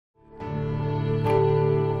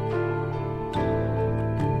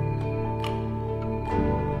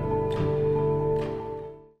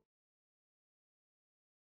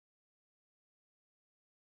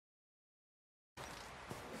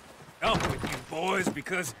boys,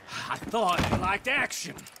 because I thought you liked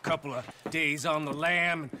action. Couple of days on the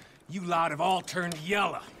lam, and you lot have all turned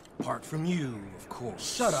yellow. Apart from you, of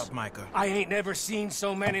course. Shut up, Micah. I ain't never seen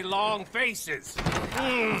so many long faces.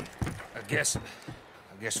 I guess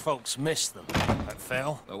folks miss them. I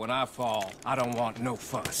fell, but when I fall, I don't want no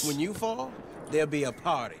fuss. When you fall, there'll be a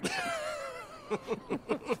party.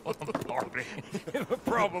 Party?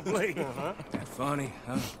 Probably. That funny,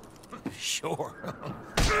 huh? Sure.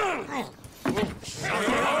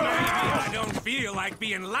 I don't feel like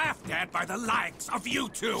being laughed at by the likes of you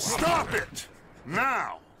two. Stop it!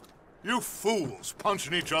 Now! You fools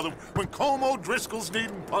punching each other when Colm O'Driscoll's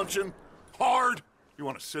needing punching hard. You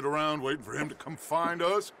want to sit around waiting for him to come find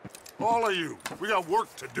us? All of you, we got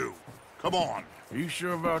work to do. Come on. Are you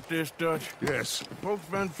sure about this, Dutch? Yes. Folks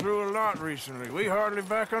been through a lot recently. We hardly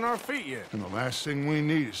back on our feet yet. And the last thing we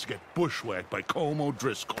need is to get bushwhacked by Colm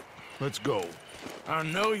O'Driscoll. Let's go. I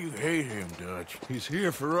know you hate him, Dutch. He's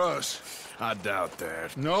here for us. I doubt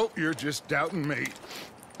that. No, you're just doubting me.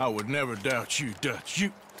 I would never doubt you, Dutch.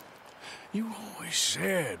 You always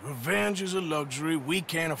said revenge is a luxury we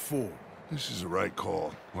can't afford. This is the right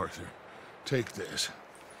call, Arthur. Take this.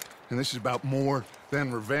 And this is about more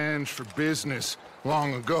than revenge for business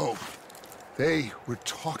long ago. They were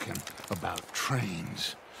talking about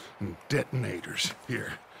trains and detonators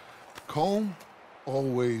here. Colm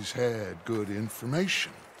always had good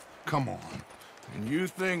information. Come on. And you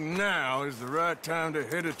think now is the right time to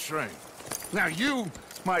hit a train? Now you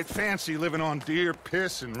might fancy living on deer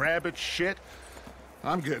piss and rabbit shit.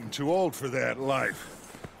 I'm getting too old for that life.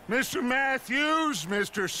 Mr. Matthews,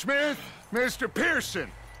 Mr. Smith, Mr.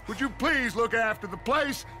 Pearson, would you please look after the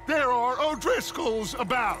place? There are O'Driscolls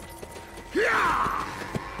about. Yeah!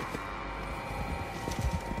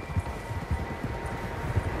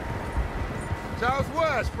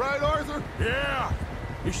 Southwest, right, Arthur? Yeah.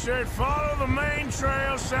 He said follow the main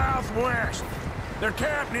trail southwest. They're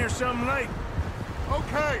camped near some lake.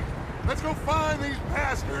 Okay, let's go find these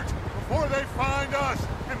bastards before they find us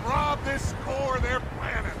and rob this core they're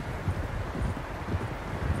planning.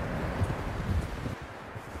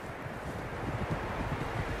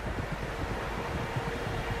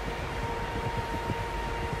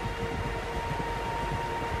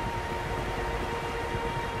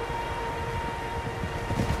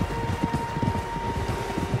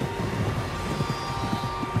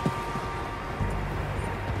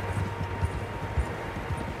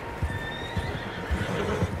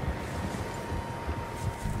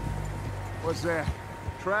 What's that?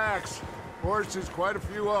 Tracks. Horses, quite a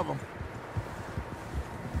few of them.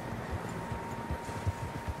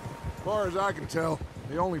 As far as I can tell,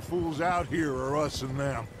 the only fools out here are us and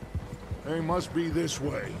them. They must be this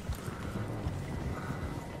way.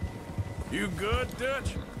 You good,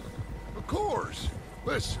 Dutch? Of course.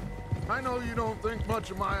 Listen, I know you don't think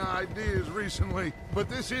much of my ideas recently, but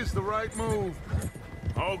this is the right move.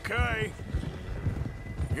 Okay.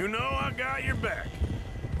 You know I got your back.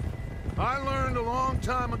 I learned a long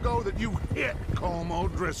time ago that you hit Colm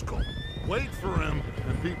O'Driscoll. Wait for him,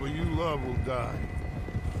 and people you love will die.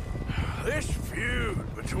 This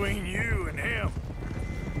feud between you and him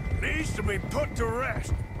needs to be put to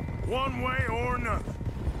rest, one way or another.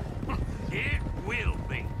 It will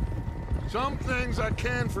be. Some things I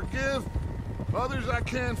can forgive, others I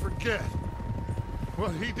can forget.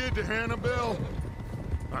 What he did to Annabelle,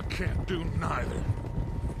 I can't do neither.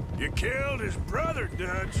 You killed his brother,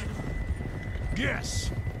 Dutch.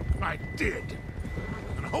 Yes, I did.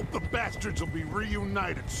 And I hope the bastards will be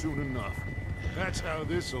reunited soon enough. That's how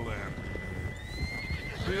this'll end.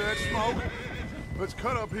 See that smoke? Let's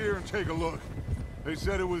cut up here and take a look. They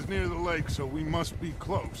said it was near the lake, so we must be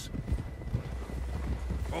close.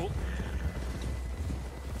 Oh.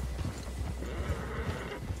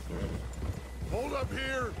 Hold up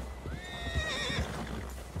here.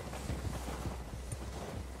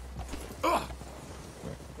 Ugh.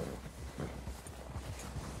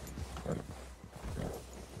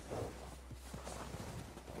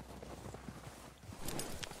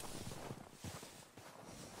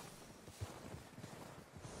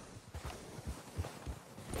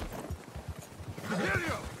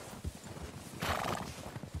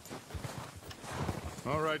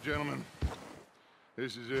 All right, gentlemen.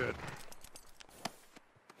 This is it.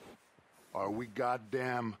 Are we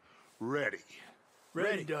goddamn ready?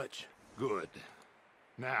 Ready, Dutch. Good.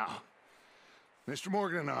 Now, Mr.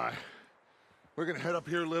 Morgan and I, we're gonna head up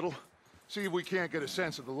here a little, see if we can't get a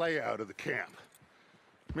sense of the layout of the camp.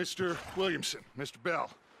 Mr. Williamson, Mr. Bell,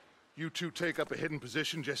 you two take up a hidden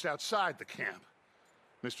position just outside the camp.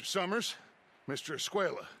 Mr. Summers, Mr.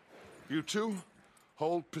 Escuela, you two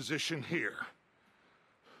hold position here.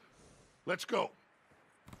 Let's go.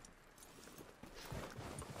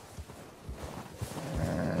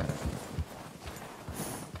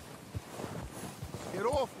 Get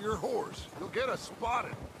off your horse. You'll get us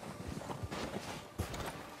spotted.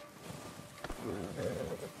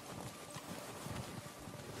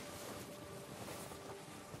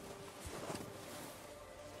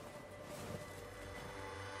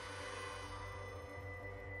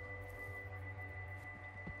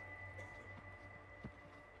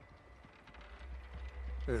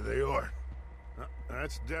 There they are.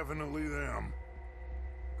 That's definitely them.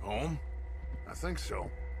 Home? I think so.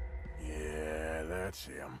 Yeah, that's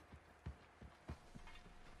him.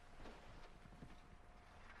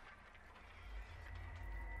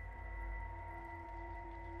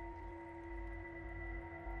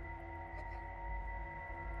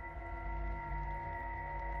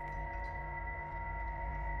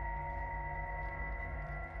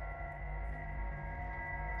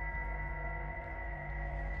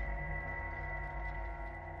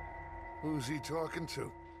 Who's he talking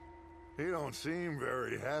to? He don't seem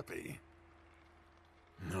very happy.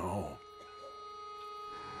 No.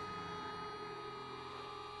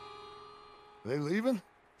 They leaving?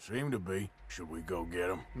 Seem to be. Should we go get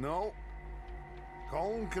them? No.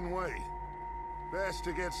 Colm can wait. Best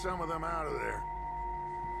to get some of them out of there.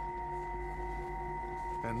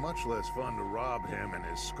 And much less fun to rob him and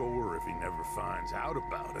his score if he never finds out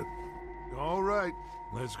about it. All right,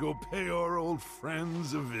 let's go pay our old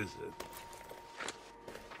friends a visit.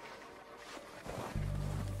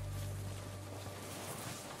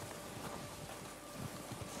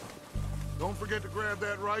 Don't forget to grab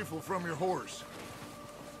that rifle from your horse.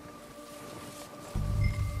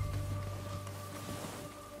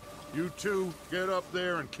 You two, get up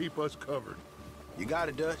there and keep us covered. You got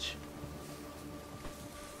it, Dutch.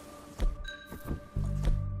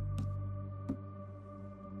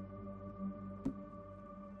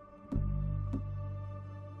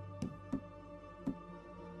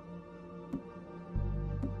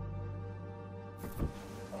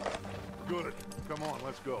 Good. Come on,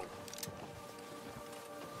 let's go.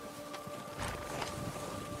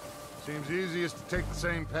 Seems easiest to take the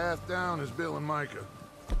same path down as Bill and Micah.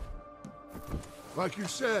 Like you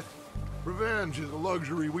said, revenge is a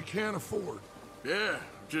luxury we can't afford. Yeah,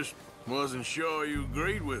 just wasn't sure you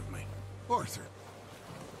agreed with me. Arthur.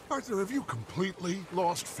 Arthur, have you completely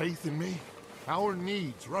lost faith in me? Our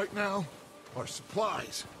needs right now are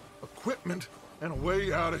supplies, equipment, and a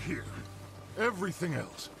way out of here. Everything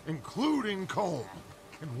else, including Colm,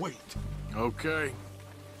 can wait. Okay.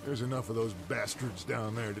 There's enough of those bastards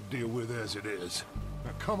down there to deal with as it is.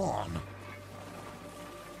 Now come on.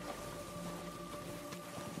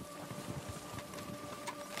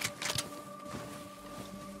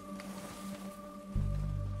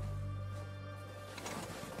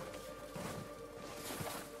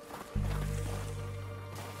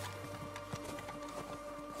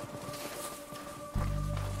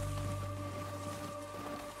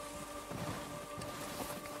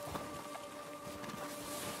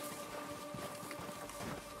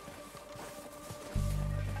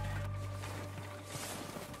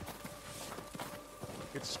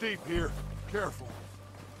 It's steep here. Careful.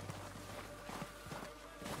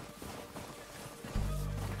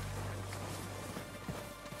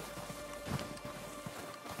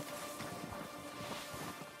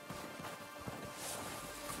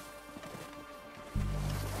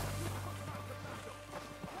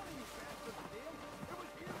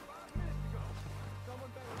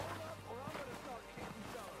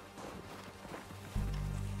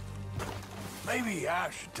 Maybe I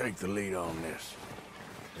should take the lead on this.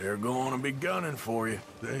 They're going to be gunning for you.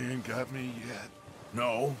 They ain't got me yet.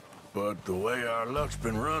 No, but the way our luck's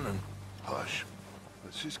been running... Hush.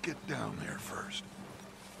 Let's just get down there first.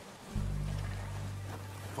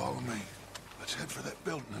 Follow me. Let's head for that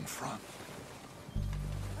building in front.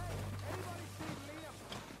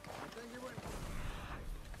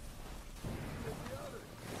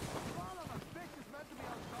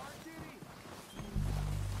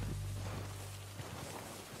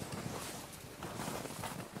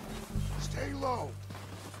 Stay low.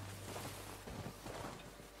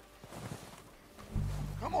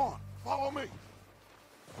 Come on, follow me.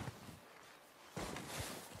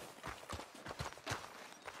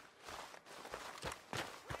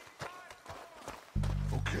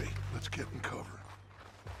 Okay, let's get in cover.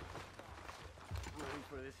 Ready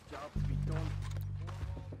for this job to be done.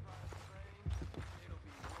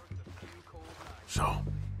 So,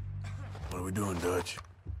 what are we doing, Dutch?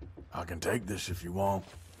 I can take this if you want.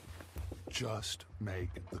 Just make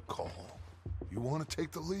the call. You want to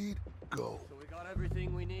take the lead? Go. So we got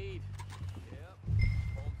everything we need. Yep.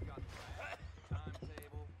 Holmes got the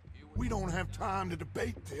We don't have time to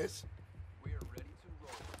debate this. We are ready to roll.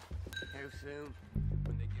 How soon?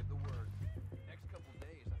 When they give the word. Next couple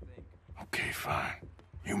days, I think. Okay, fine.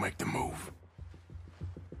 You make the move.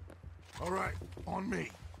 All right, on me.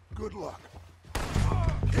 Good luck.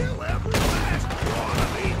 Kill every last one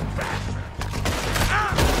of these bastards!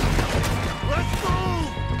 Let's move!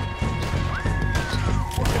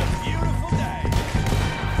 What a beautiful day!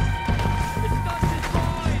 It's Dutch's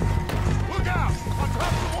boys! Look out! On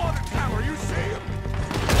top of the water tower, you see him?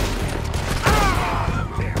 Ah!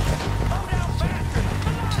 Damn! Slow down faster!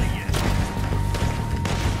 I'm out of here!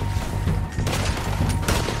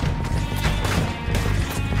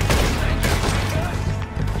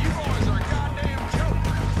 You boys are a goddamn joke!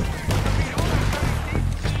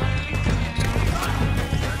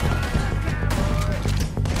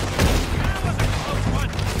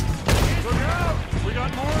 Look out! We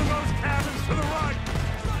got more of those cabins to the right!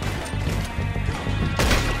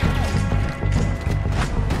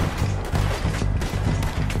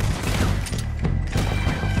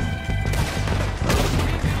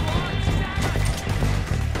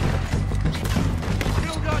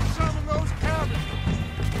 Still got some in those cabins!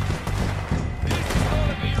 This is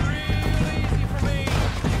gonna be real easy for me!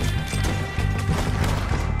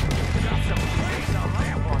 Got some place on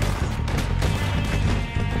that one!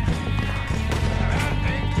 That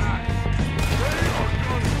ain't nice! They are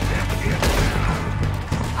gonna get you down!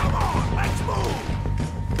 Come on, let's move!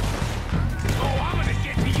 Oh, I'm gonna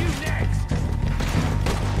get to you next!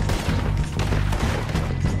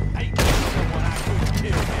 Ain't someone I couldn't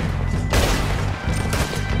kill there.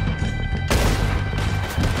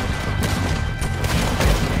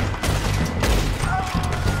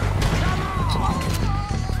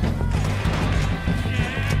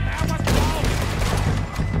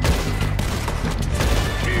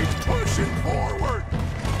 Keep pushing forward!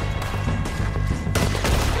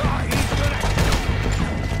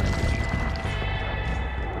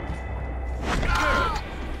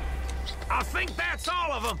 I think that's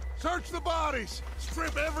all of them! Search the bodies!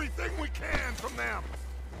 Strip everything we can from them!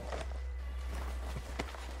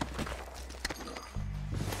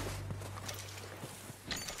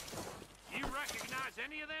 You recognize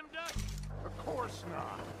any of them, Dutch? Of course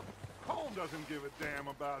not. Colm doesn't give a damn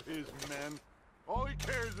about his men. All he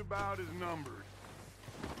cares about is numbers.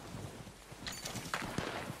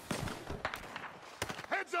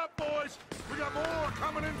 Heads up, boys! We got more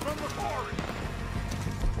coming in from the forest!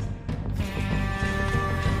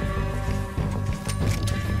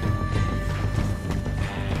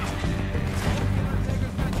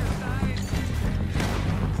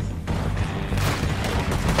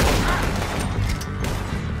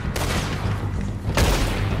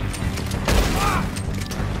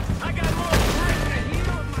 I got more grit than you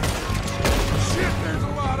with my... Shit, there's a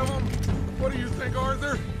lot of them! What do you think,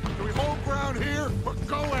 Arthur? Do we hold ground here, or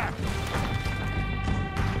go at them?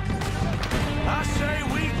 I say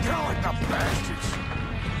we go at the bastards.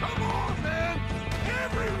 Come on, man!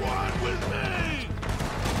 Everyone with me!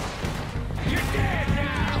 You're dead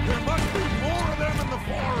now! There must be more of them in the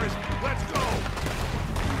forest! Let's go!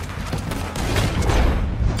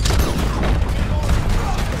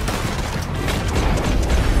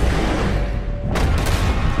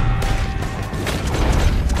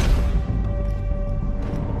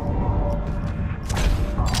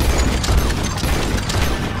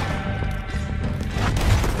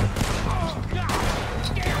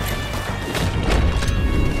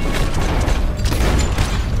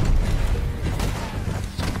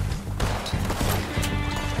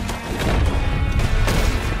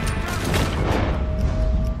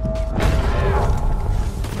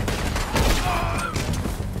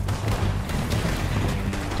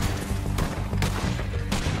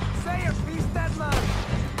 Say a piece that love!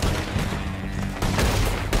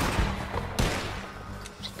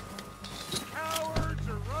 Cowards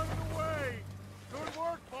are running away! Good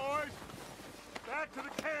work, boys! Back to the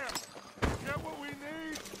camp! Get what we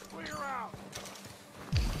need, clear out!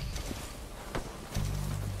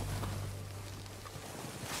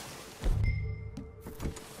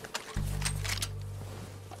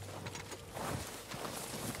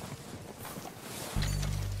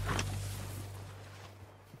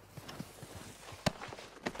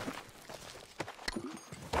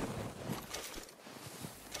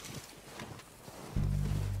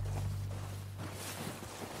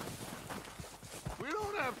 We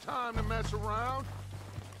don't have time to mess around.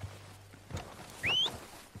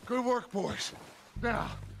 Good work, boys.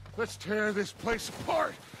 Now, let's tear this place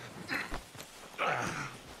apart.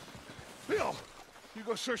 Bill, you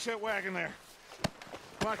go search that wagon there.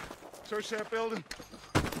 Mike, search that building.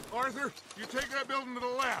 Arthur, you take that building to the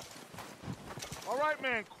left. All right, men.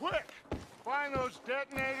 can, quick! Find those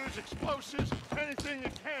detonators, explosives, anything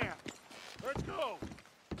you can. Let's go!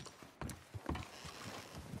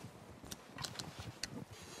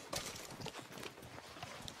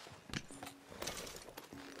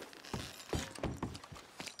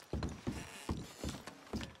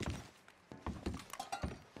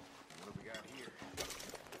 What do we got here?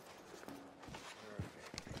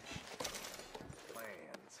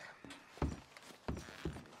 Plans.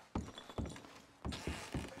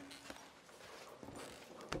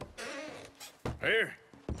 Here.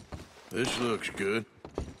 This looks good.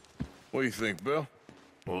 What do you think, Bill?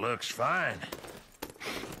 Looks fine.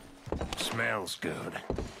 Smells good.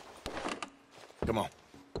 Come on.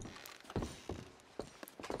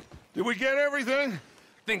 Did we get everything?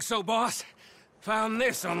 Think so, boss? Found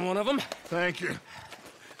this on one of them. Thank you.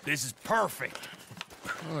 This is perfect.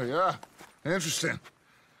 Oh, yeah? Interesting.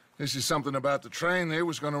 This is something about the train they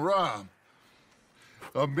was gonna rob.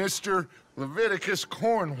 A Mr. Leviticus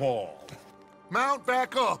Cornwall. Mount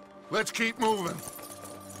back up. Let's keep moving.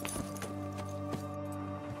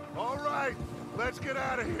 All right, let's get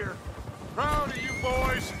out of here. Proud of you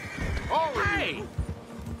boys. All of you.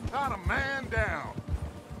 Not a man down.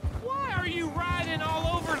 Why are you riding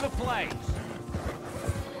all over the place?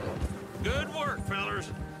 Good work, fellers.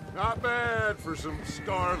 Not bad for some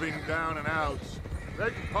starving down and outs.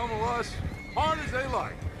 They can pummel us hard as they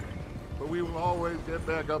like. But we will always get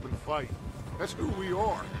back up and fight. That's who we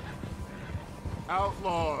are.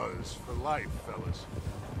 Outlaws for life, fellas.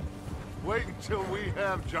 Wait until we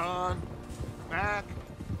have John, Mac,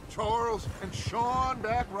 Charles, and Sean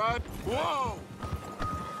back riding. Whoa!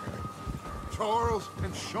 Charles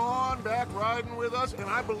and Sean back riding with us, and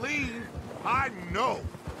I believe, I know,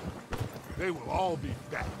 they will all be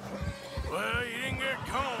back. Well, you didn't get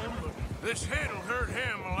Colm, but this hit'll hurt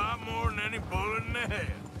him a lot more than any bullet in the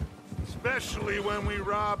head. Especially when we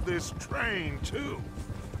rob this train, too.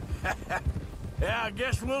 Yeah, I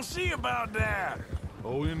guess we'll see about that.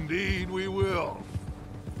 Oh, indeed we will.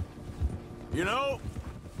 You know,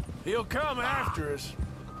 he'll come after us.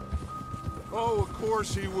 Oh, of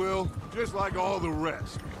course he will, just like all the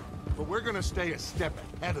rest. But we're gonna stay a step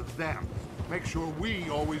ahead of them. Make sure we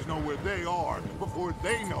always know where they are before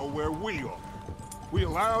they know where we are. We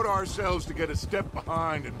allowed ourselves to get a step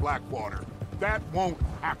behind in Blackwater. That won't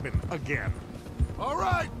happen again. All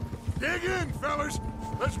right, dig in, fellas.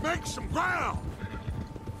 Let's make some ground.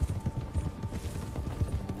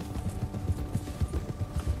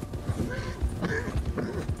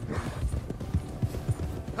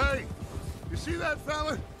 Hey, you see that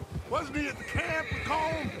fella? Wasn't he at the camp with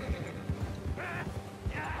Colm?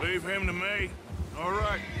 Leave him to me. All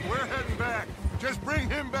right, we're heading back. Just bring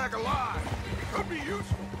him back alive. It could be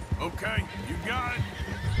useful. Okay, you got it.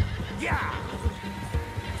 Yeah!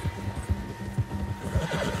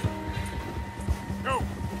 Go.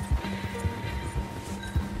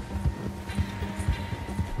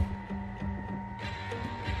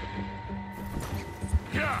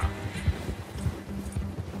 Yeah.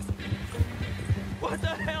 What the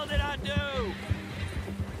hell did I do?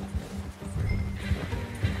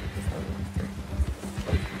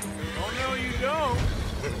 Oh, no, you don't.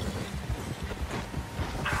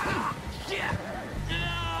 Shit!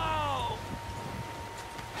 No!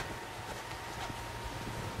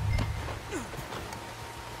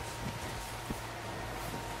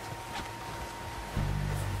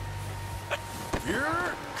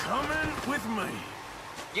 You're coming with me.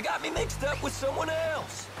 You got me mixed up with someone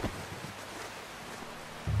else.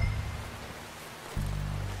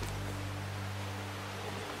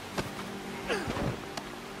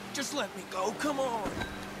 Just let me go, come on.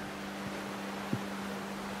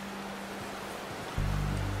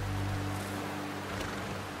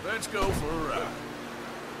 Let's go for a ride.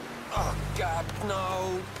 Oh, God,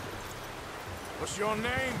 no. What's your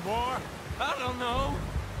name, boy? I don't know.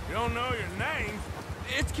 You don't know your name?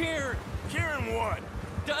 It's Kieran. Kieran what?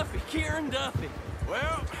 Duffy, Kieran Duffy.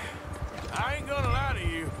 Well, I ain't gonna lie to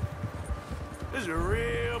you. This is a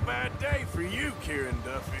real bad day for you, Kieran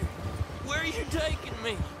Duffy. Where are you taking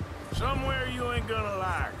me? Somewhere you ain't gonna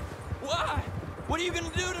like. Why? What are you gonna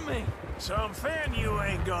do to me? Something you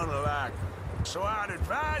ain't gonna like. So I'd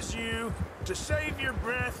advise you to save your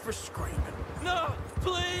breath for screaming. No,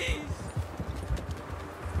 please.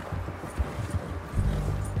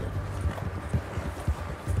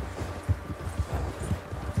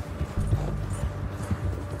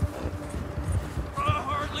 I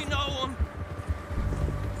hardly know him.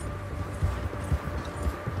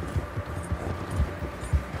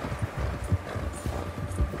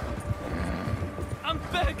 I'm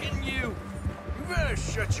begging you. You better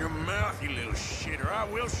shut your mouth, you little shit, or I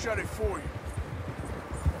will shut it for you.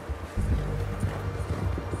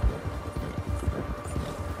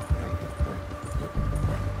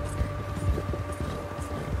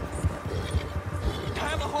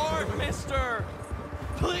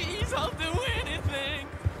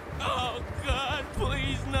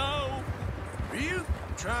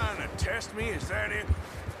 arrest me, is that it?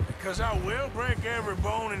 Because I will break every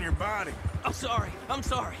bone in your body. I'm sorry.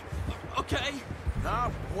 Okay?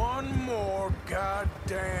 Not one more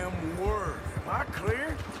goddamn word. Am I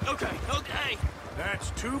clear? Okay.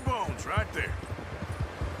 That's 2 bones right there.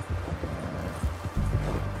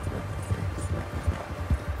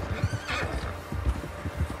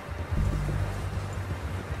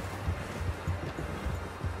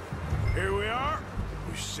 Here we are,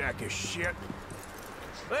 you sack of shit.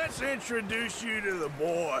 Let's introduce you to the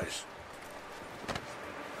boys.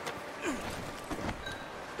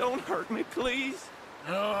 Don't hurt me, please.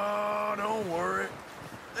 No, don't worry.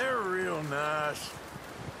 They're real nice.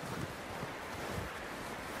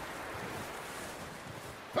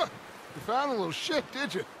 Huh. You found a little shit,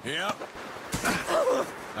 did you? Yep.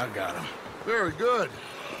 I got him. Very good.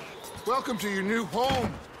 Welcome to your new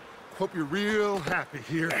home. Hope you're real happy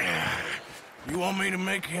here. You want me to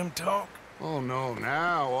make him talk? Oh, no,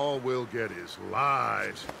 now all we'll get is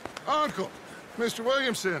lies. Uncle, Mr.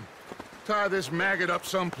 Williamson, tie this maggot up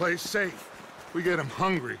someplace safe. We get him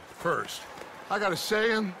hungry first. I got a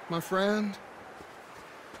saying, my friend.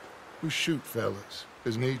 We shoot fellas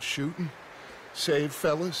as need shooting, save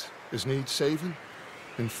fellas as need saving,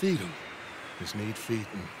 and feed 'em as need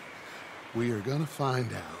feeding. We are gonna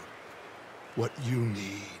find out what you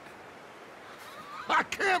need. I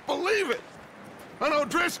can't believe it! An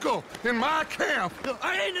O'Driscoll in my camp!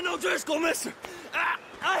 I ain't an O'Driscoll, mister!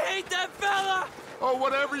 I hate that fella! Oh,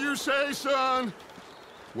 whatever you say, son.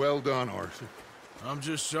 Well done, Arthur. I'm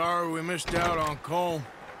just sorry we missed out on Colm.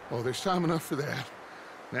 Oh, there's time enough for that.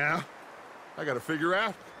 Now, I gotta figure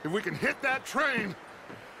out if we can hit that train.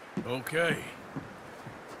 Okay.